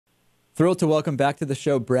Thrilled to welcome back to the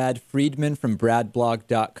show Brad Friedman from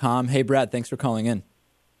bradblog.com. Hey, Brad, thanks for calling in.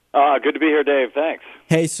 Good to be here, Dave. Thanks.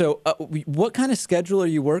 Hey, so what kind of schedule are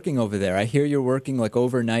you working over there? I hear you're working like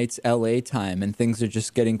overnights, LA time, and things are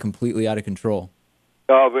just getting completely out of control.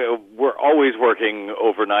 We're always working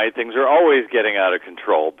overnight. Things are always getting out of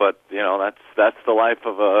control. But, that's the life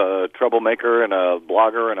of a troublemaker and a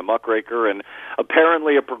blogger and a muckraker and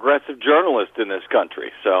apparently a progressive journalist in this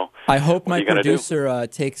country. So I hope my producer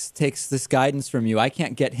takes this guidance from you. I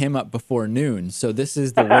can't get him up before noon, so this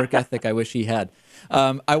is the work ethic I wish he had.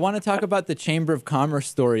 I want to talk about the Chamber of Commerce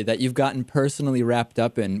story that you've gotten personally wrapped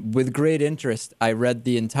up in. With great interest, I read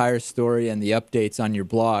the entire story and the updates on your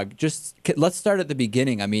blog. Let's start at the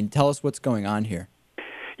beginning. I mean, tell us what's going on here.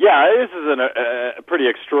 Yeah, this is a pretty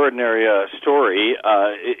extraordinary story.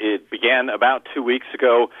 It began about 2 weeks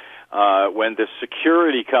ago when this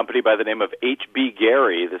security company by the name of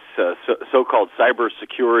HBGary, this so-called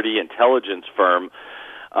cybersecurity intelligence firm,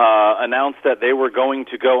 announced that they were going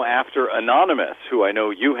to go after Anonymous, who I know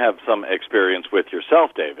you have some experience with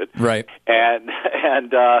yourself, David. Right. And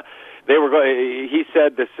they were he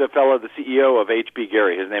said, this fellow, the CEO of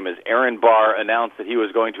HBGary, his name is Aaron Barr, announced that he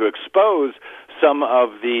was going to expose some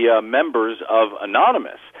of the members of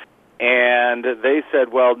Anonymous. And they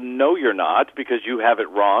said, well, no, you're not, because you have it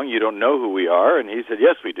wrong. You don't know who we are. And he said,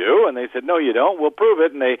 yes, we do. And they said, no, you don't. We'll prove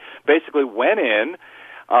it. And they basically went in,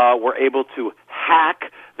 were able to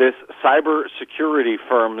hack this cybersecurity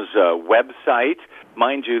firm's website.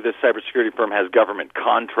 Mind you, this cybersecurity firm has government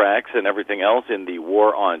contracts and everything else in the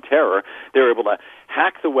war on terror. They were able to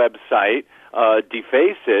hack the website,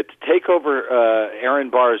 deface it, take over Aaron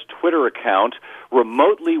Barr's Twitter account,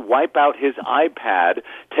 remotely wipe out his iPad,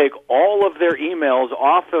 take all of their emails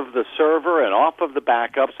off of the server and off of the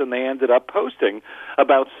backups, and they ended up posting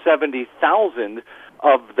about 70,000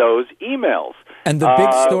 of those emails. And the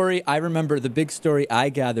big story, I remember the big story I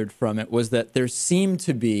gathered from it was that there seemed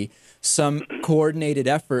to be some coordinated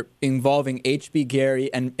effort involving HBGary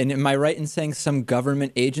and am I right in saying some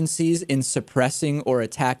government agencies in suppressing or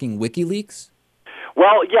attacking WikiLeaks?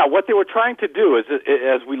 Well, yeah, what they were trying to do is,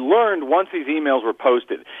 as we learned once these emails were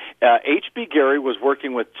posted, HBGary was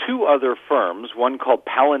working with two other firms, one called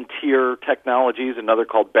Palantir Technologies, another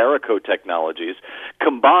called Barrico Technologies.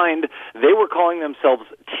 Combined, they were calling themselves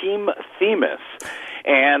Team Themis,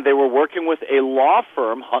 and they were working with a law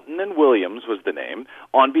firm, Houghton and Williams was the name,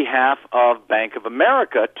 on behalf of Bank of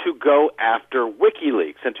America to go after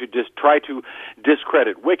WikiLeaks and to just try to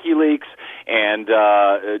discredit WikiLeaks and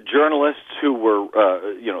journalists who were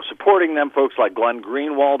supporting them, folks like Glenn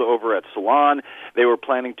Greenwald over at Salon. They were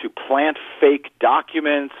planning to plant fake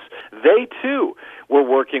documents. They, too, were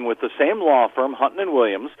working with the same law firm, Houghton and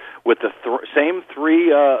Williams, with the same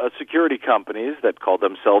three security companies that called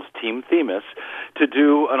themselves Team Themis, to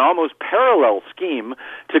do an almost parallel scheme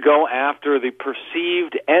to go after the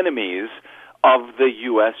perceived enemies of the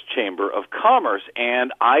U.S. Chamber of Commerce.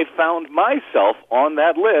 And I found myself on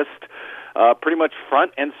that list pretty much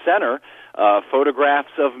front and center.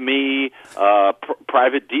 Photographs of me,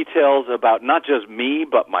 private details about not just me,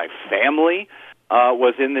 but my family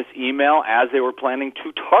was in this email as they were planning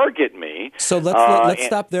to target me. So let's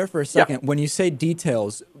stop there for a second. Yeah. When you say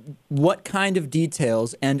details, what kind of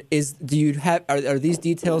details, and are these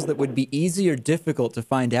details that would be easy or difficult to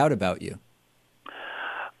find out about you?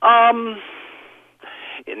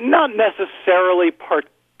 Not necessarily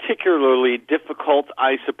particularly difficult,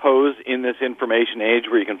 I suppose, in this information age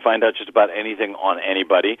where you can find out just about anything on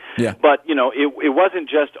anybody. Yeah. But, it wasn't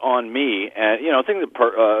just on me, and, things that,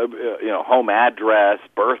 home address,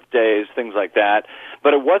 birthdays, things like that.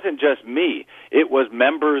 But it wasn't just me. It was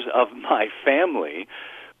members of my family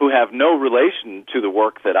who have no relation to the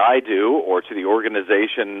work that I do or to the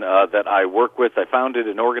organization that I work with. I founded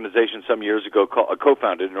an organization some years ago,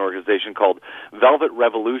 co-founded an organization called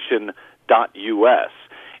VelvetRevolution.us.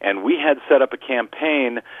 And we had set up a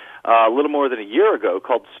campaign a little more than a year ago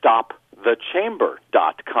called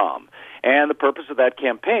StopTheChamber.com. And the purpose of that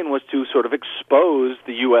campaign was to sort of expose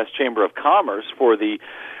the U.S. Chamber of Commerce for the,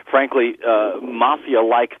 frankly,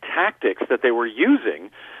 mafia-like tactics that they were using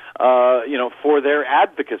for their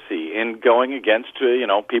advocacy in going against,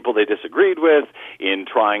 people they disagreed with, in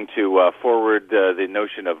trying to forward the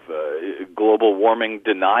notion of global warming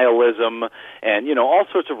denialism, and, all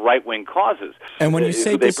sorts of right-wing causes. And when you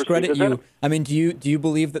say discredit you, I mean, do you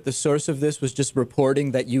believe that the source of this was just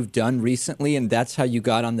reporting that you've done recently, and that's how you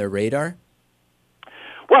got on their radar?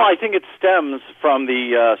 Well, I think it stems from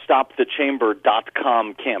the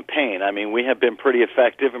StopTheChamber.com campaign. I mean, we have been pretty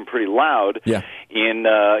effective and pretty loud in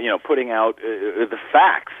putting out the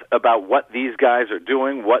facts about what these guys are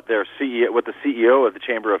doing, what the CEO of the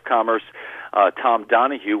Chamber of Commerce, Tom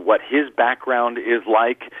Donahue, what his background is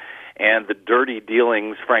like, and the dirty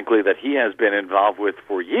dealings, frankly, that he has been involved with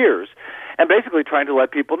for years, and basically trying to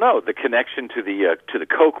let people know the connection to the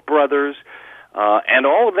Koch brothers. And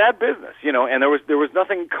all of that business, and there was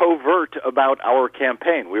nothing covert about our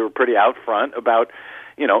campaign. We were pretty out front about,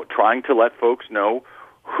 trying to let folks know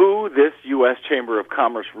who this U.S. Chamber of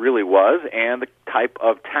Commerce really was and the type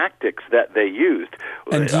of tactics that they used.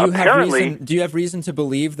 And do you have reason to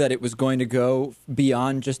believe that it was going to go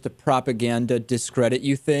beyond just a propaganda discredit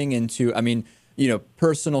you thing into,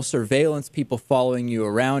 personal surveillance, people following you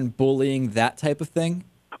around, bullying, that type of thing?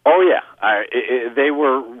 Oh, yeah. They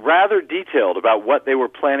were rather detailed about what they were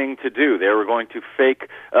planning to do. They were going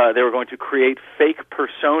to create fake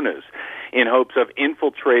personas in hopes of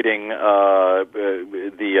infiltrating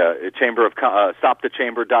the Chamber of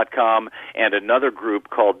StopTheChamber.com and another group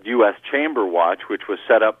called U.S. Chamber Watch, which was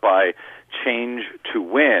set up by Change to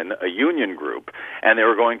Win, a union group, and they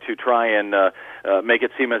were going to try and make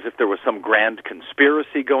it seem as if there was some grand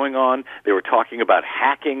conspiracy going on. They were talking about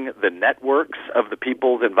hacking the networks of the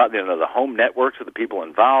people involved, the home networks of the people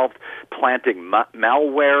involved, planting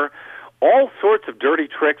malware, all sorts of dirty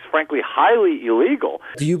tricks, frankly, highly illegal.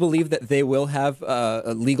 Do you believe that they will have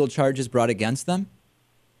legal charges brought against them?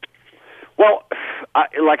 Well,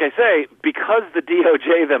 like I say, because the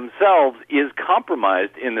DOJ themselves is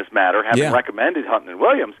compromised in this matter, having recommended Hutton and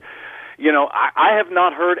Williams, I have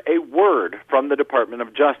not heard a word from the Department of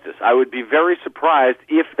Justice. I would be very surprised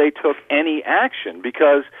if they took any action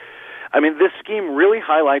because, this scheme really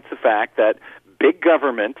highlights the fact that big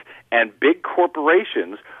government and big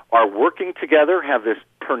corporations are working together, have this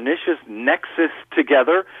pernicious nexus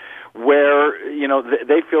together, where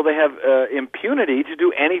they feel they have impunity to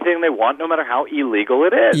do anything they want, no matter how illegal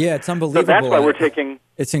it is. Yeah, it's unbelievable. So that's why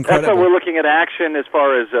It's incredible. That's why we're looking at action as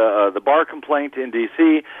far as the bar complaint in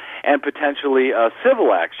D.C. and potentially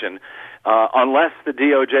civil action, unless the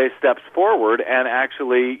DOJ steps forward and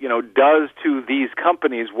actually does to these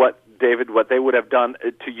companies what they would have done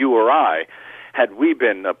to you or I had we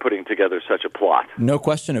been putting together such a plot. No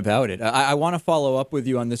question about it. I want to follow up with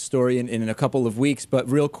you on this story in a couple of weeks, but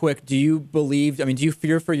real quick, do you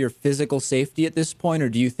fear for your physical safety at this point, or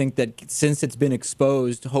do you think that since it's been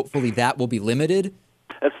exposed, hopefully that will be limited?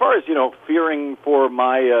 As far as, fearing for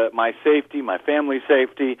my safety, my family's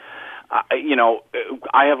safety,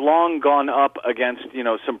 I have long gone up against,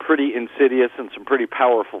 some pretty insidious and some pretty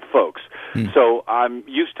powerful folks. So I'm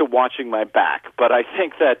used to watching my back, but I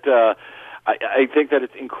think that I think that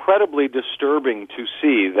it's incredibly disturbing to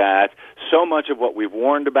see that so much of what we've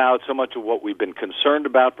warned about, so much of what we've been concerned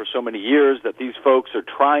about for so many years, that these folks are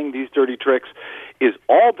trying these dirty tricks, is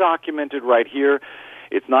all documented right here.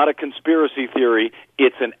 It's not a conspiracy theory.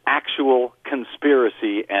 It's an actual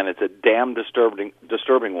conspiracy, and it's a damn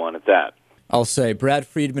disturbing one at that. I'll say. Brad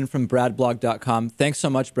Friedman from bradblog.com. Thanks so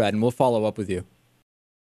much, Brad, and we'll follow up with you.